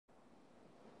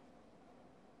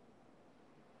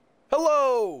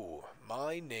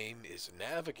my name is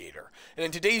Navigator, and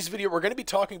in today's video we're going to be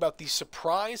talking about the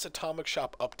surprise Atomic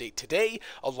Shop update today,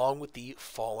 along with the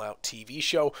Fallout TV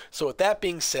show. So with that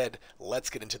being said, let's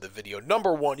get into the video.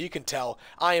 Number one, you can tell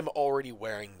I am already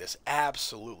wearing this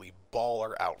absolutely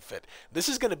baller outfit. This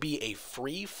is going to be a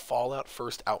free Fallout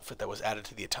First outfit that was added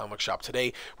to the Atomic Shop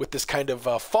today with this kind of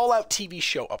Fallout TV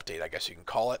show update, I guess you can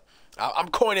call it. I'm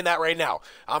coining that right now.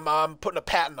 I'm putting a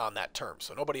patent on that term,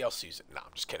 so nobody else uses it. No,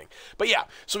 I'm just kidding. But yeah,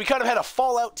 so we kind of had a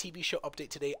Fallout TV show update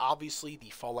today. Obviously, the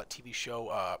Fallout TV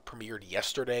show premiered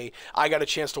yesterday. I got a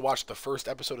chance to watch the first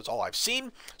episode. It's all I've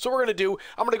seen. So what we're going to do,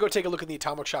 I'm going to go take a look at the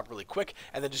Atomic Shop really quick,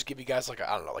 and then just give you guys like a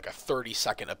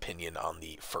 30-second opinion on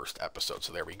the first episode.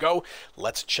 So there we go.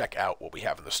 Let's check out what we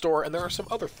have in the store, and there are some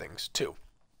other things too.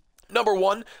 Number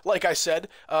one, like I said,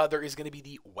 there is going to be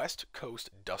the West Coast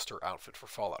Duster outfit for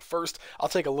Fallout First. I'll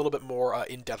take a little bit more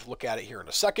in-depth look at it here in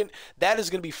a second. That is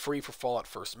going to be free for Fallout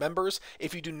First members.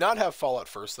 If you do not have Fallout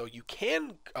First, though, you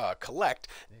can collect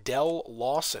Del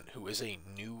Lawson, who is a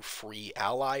new free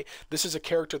ally. This is a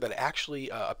character that actually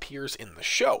appears in the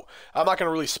show. I'm not going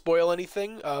to really spoil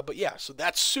anything, but yeah, so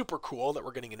that's super cool that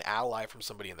we're getting an ally from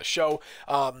somebody in the show.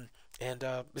 And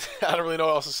I don't really know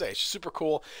what else to say. It's super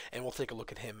cool, and we'll take a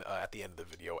look at him at the end of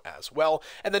the video as well.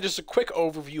 And then just a quick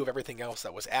overview of everything else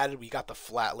that was added. We got the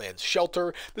Flatlands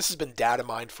Shelter. This has been data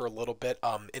mined for a little bit,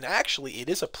 and actually it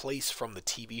is a place from the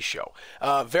TV show.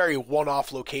 Very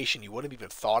one-off location. You wouldn't have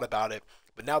even thought about it.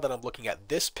 But now that I'm looking at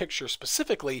this picture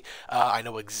specifically, I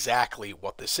know exactly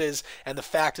what this is. And the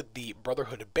fact that the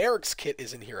Brotherhood Barracks kit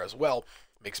is in here as well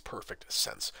makes perfect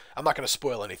sense. I'm not going to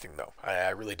spoil anything, though. I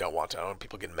really don't want to. I don't want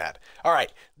people getting mad. All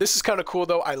right, this is kind of cool,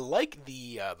 though. I like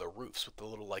the roofs with the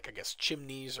little, like, I guess,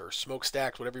 chimneys or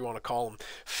smokestacks, whatever you want to call them,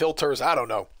 filters. I don't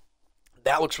know.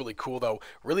 That looks really cool, though.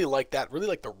 Really like that. Really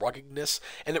like the ruggedness.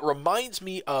 And it reminds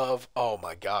me of, oh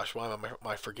my gosh, why am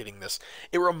I forgetting this?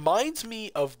 It reminds me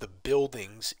of the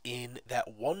buildings in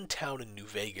that one town in New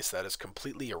Vegas that is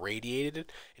completely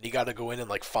irradiated. And you got to go in and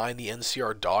like find the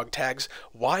NCR dog tags.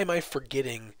 Why am I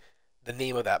forgetting the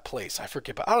name of that place? I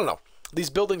forget, but I don't know. These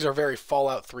buildings are very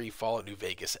Fallout 3, Fallout New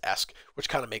Vegas-esque, which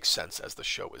kind of makes sense as the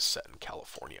show is set in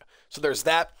California. So there's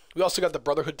that. We also got the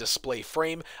Brotherhood display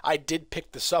frame. I did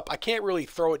pick this up. I can't really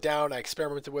throw it down. I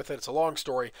experimented with it. It's a long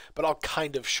story, but I'll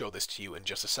kind of show this to you in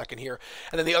just a second here.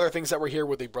 And then the other things that were here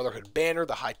were the Brotherhood banner,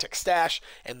 the high-tech stash,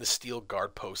 and the steel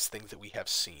guard posts, things that we have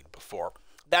seen before.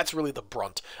 That's really the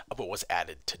brunt of what was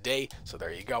added today. So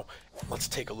there you go. Let's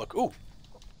take a look. Ooh.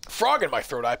 Frog in my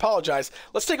throat, I apologize.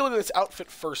 Let's take a look at this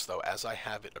outfit first, though, as I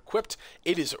have it equipped.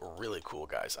 It is really cool,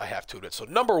 guys. I have to admit. So,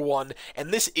 number one, and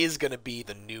this is going to be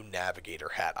the new Navigator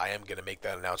hat. I am going to make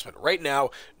that announcement right now.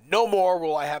 No more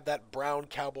will I have that brown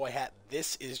cowboy hat.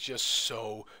 This is just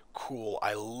so cool.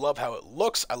 I love how it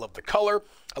looks. I love the color.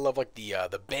 I love, like,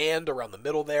 the band around the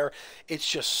middle there. It's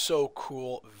just so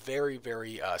cool. Very,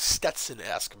 very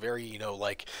Stetson-esque. Very, you know,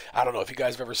 like, I don't know if you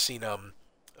guys have ever seen, oh,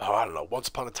 I don't know, Once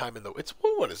Upon a Time in the...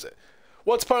 what is it?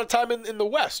 Once Upon a Time in the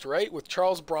West, right? With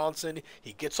Charles Bronson.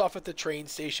 He gets off at the train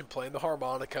station playing the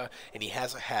harmonica, and he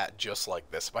has a hat just like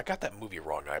this. If I got that movie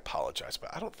wrong, I apologize, but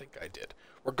I don't think I did.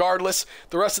 Regardless,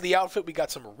 the rest of the outfit, we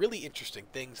got some really interesting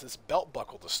things. This belt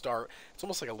buckle to start. It's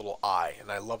almost like a little eye,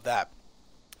 and I love that.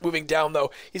 Moving down,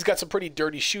 though, he's got some pretty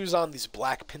dirty shoes on, these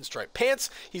black pinstripe pants.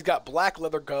 He's got black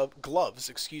leather gloves,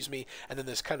 and then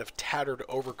this kind of tattered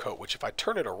overcoat, which if I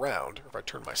turn it around, or if I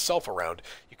turn myself around,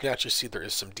 you can actually see there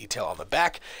is some detail on the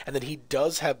back. And then he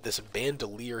does have this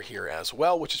bandolier here as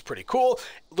well, which is pretty cool.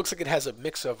 It looks like it has a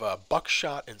mix of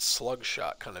buckshot and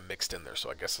slugshot kind of mixed in there,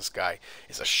 so I guess this guy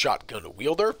is a shotgun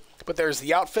wielder. But there's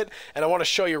the outfit, and I want to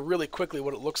show you really quickly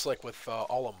what it looks like with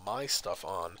all of my stuff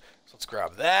on. So let's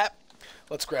grab that.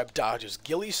 Let's grab Dodge's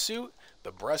ghillie suit,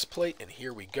 the breastplate, and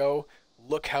here we go.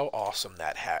 Look how awesome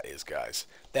that hat is, guys.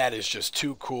 That is just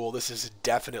too cool. This is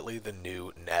definitely the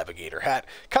new Navigator hat.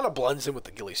 Kind of blends in with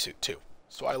the ghillie suit, too.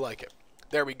 So I like it.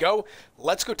 There we go.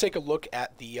 Let's go take a look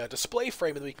at the display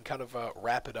frame, and then we can kind of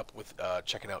wrap it up with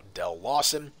checking out Del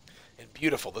Lawson. And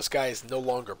beautiful. This guy is no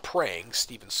longer praying,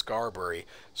 Stephen Scarberry,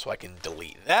 so I can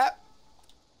delete that.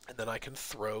 And then I can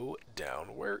throw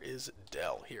down. Where is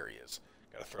Del? Here he is.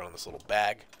 Got to throw in this little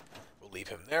bag. We'll leave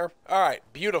him there. All right,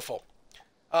 beautiful.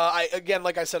 Again,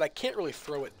 like I said, I can't really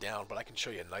throw it down, but I can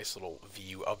show you a nice little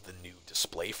view of the new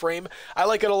display frame. I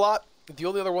like it a lot. The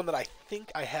only other one that I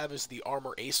think I have is the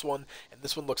Armor Ace one, and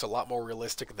this one looks a lot more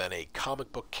realistic than a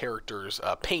comic book character's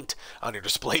paint on your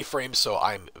display frame, so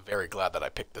I'm very glad that I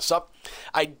picked this up.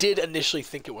 I did initially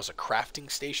think it was a crafting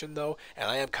station, though,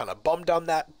 and I am kind of bummed on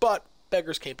that, but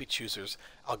beggars can't be choosers.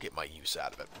 I'll get my use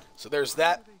out of it. So there's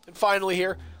that. And finally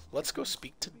here, let's go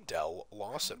speak to Del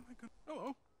Lawson.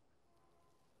 Hello.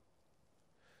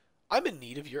 I'm in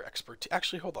need of your expertise.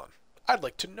 Actually, hold on. I'd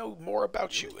like to know more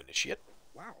about you, Initiate.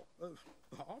 Wow, the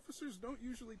officers don't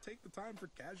usually take the time for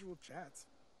casual chats.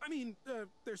 I mean,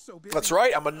 they're so busy. That's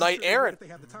right. I'm a knight sure errant. if they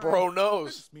have the time. Bro I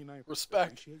knows. just mean I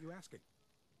Respect. appreciate you asking.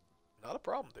 Not a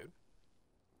problem, dude.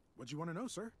 What'd you want to know,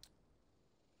 sir?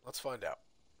 Let's find out.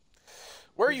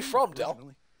 Where are you from, Del?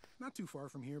 Originally. Not too far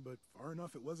from here, but far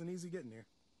enough it wasn't easy getting here.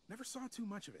 Never saw too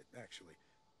much of it, actually.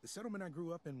 The settlement I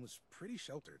grew up in was pretty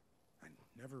sheltered. I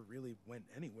never really went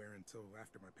anywhere until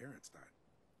after my parents died.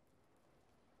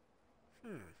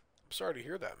 I'm sorry to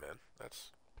hear that, man.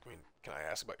 I mean, can I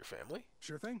ask about your family?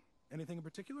 Sure thing. Anything in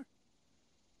particular?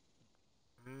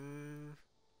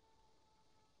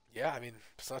 Yeah, I mean,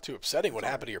 it's not too upsetting what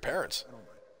happened to your parents. I don't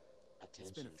mind.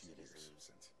 It's been a few years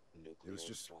since. It was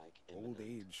just old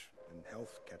age and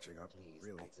health catching up,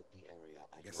 really.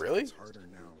 I guess Really? it's harder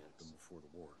now than before the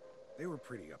war. They were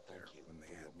pretty up there when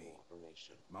they had me.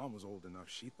 Mom was old enough,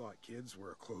 she thought kids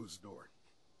were a closed door.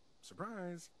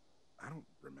 Surprise! I don't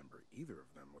remember either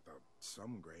of them without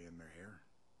some gray in their hair.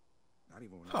 Not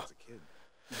even when I was a kid.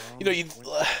 You know, you...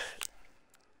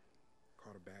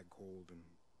 Caught a bad cold and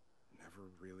never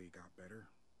really got better.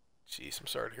 Jeez, I'm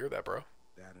sorry to hear that, bro.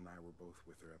 Dad and I were both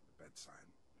with her at the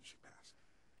bedside when she passed.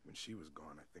 When she was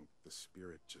gone, I think the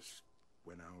spirit just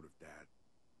went out of Dad.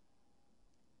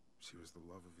 She was the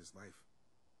love of his life.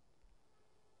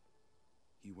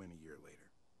 He went a year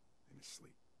later, in his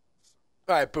sleep.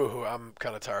 All right, boo-hoo. I'm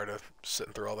kind of tired of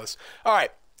sitting through all this. All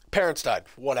right, parents died.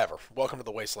 Whatever. Welcome to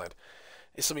the wasteland.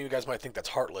 Some of you guys might think that's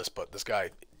heartless, but this guy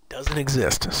doesn't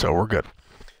exist, so we're good.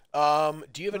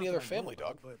 Do you have any other family,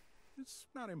 dog? But it's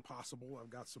not impossible.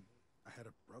 I had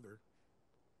a brother.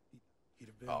 He'd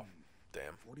have been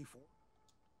damn. 44.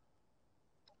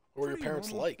 What were your Pretty parents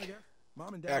normal, I like? guess.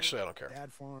 Mom and Dad. Actually, I don't care.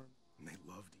 Dad farmed, and they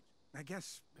loved each. I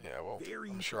guess. Yeah, well, very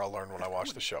I'm sure I'll learn when I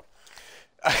watch the show.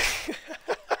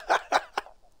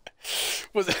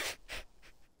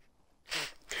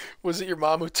 Was it your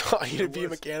mom who taught you to be a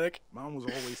mechanic? Mom was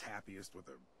always happiest with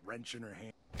a wrench in her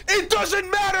hand. It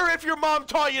doesn't matter if your mom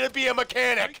taught you to be a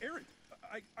mechanic! Aaron,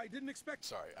 I didn't expect.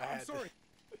 Sorry, I'm sorry.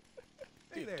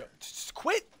 Hey Dude, there. just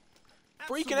quit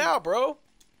freaking Absolutely. out, bro.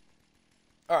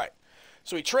 Alright,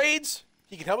 so he trades.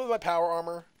 He can help me with my power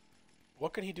armor.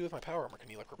 What can he do with my power armor? Can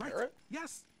he, like, repair it?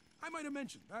 Yes. I might have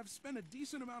mentioned, I've spent a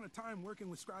decent amount of time working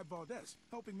with Scribe Valdez,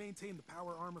 helping maintain the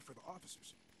power armor for the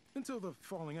officers. Until the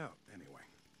falling out, anyway.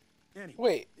 Anyway,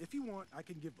 Wait. if you want, I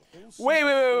can give the whole Wait,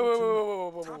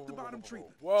 top to bottom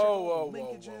treatment. Whoa, Check whoa, all the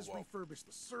whoa, linkages, whoa, whoa. refurbish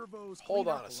the servos, Hold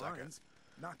clean on out a the second. lines,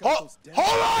 knock out Hold, those dents.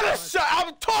 hold on a sec.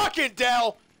 I'm talking,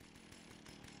 Del.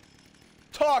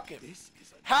 Talking. This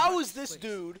is a How nice is this place.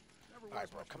 dude? Never All right, was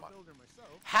bro, much of come a on. builder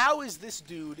myself. How is this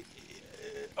dude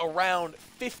around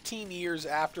 15 years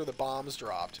after the bombs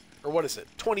dropped? Or what is it?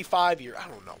 25 years? I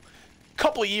don't know.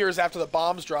 Couple of years after the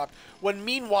bombs dropped, when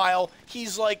meanwhile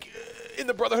he's like in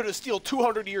the Brotherhood of Steel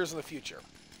 200 years in the future.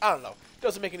 I don't know.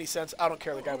 Doesn't make any sense. I don't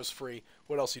care. The guy was free.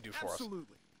 What else you do for us?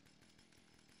 Absolutely.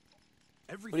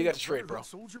 What do you got to trade, bro?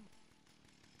 Soldier.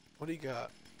 What do you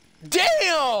got?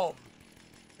 Damn!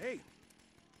 Hey.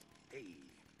 Hey.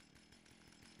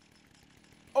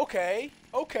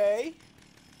 Okay.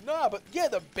 Nah, but yeah,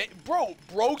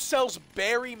 bro sells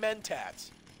Barry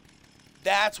Mentats.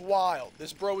 That's wild.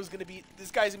 This guy's gonna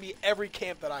be every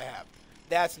camp that I have.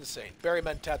 That's insane. Barry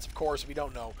Mentats, of course, if you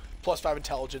don't know, +5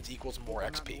 intelligence equals more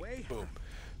XP. Boom.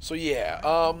 So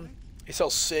yeah, he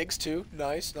sells SIGs too.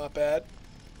 Nice, not bad.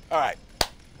 All right,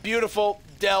 beautiful.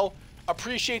 Del,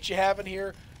 appreciate you having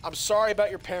here. I'm sorry about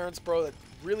your parents, bro. That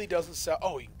really doesn't sell.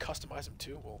 Oh, you can customize them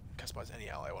too. Well, customize any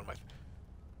ally.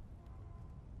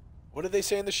 What did they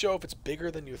say in the show? If it's bigger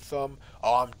than your thumb.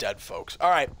 Oh, I'm dead, folks. All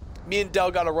right. Me and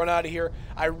Del got to run out of here.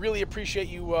 I really appreciate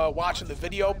you watching the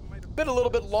video. Been a little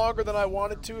bit longer than I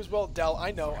wanted to as well. Del,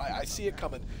 I know. I see it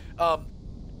coming.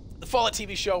 The Fallout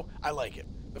TV show, I like it.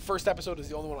 The first episode is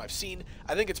the only one I've seen.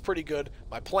 I think it's pretty good.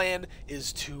 My plan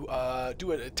is to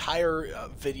do an entire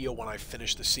video when I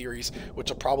finish the series, which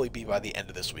will probably be by the end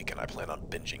of this week, and I plan on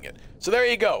binging it. So there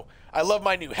you go. I love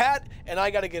my new hat, and I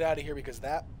got to get out of here because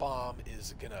that bomb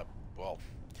is going to, well,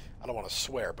 I don't want to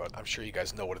swear, but I'm sure you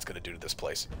guys know what it's going to do to this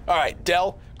place. All right,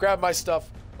 Del, grab my stuff.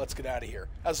 Let's get out of here.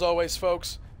 As always,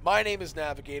 folks, my name is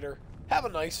Navigator. Have a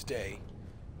nice day.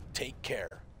 Take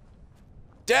care.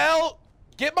 Del,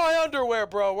 get my underwear,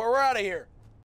 bro. We're out of here.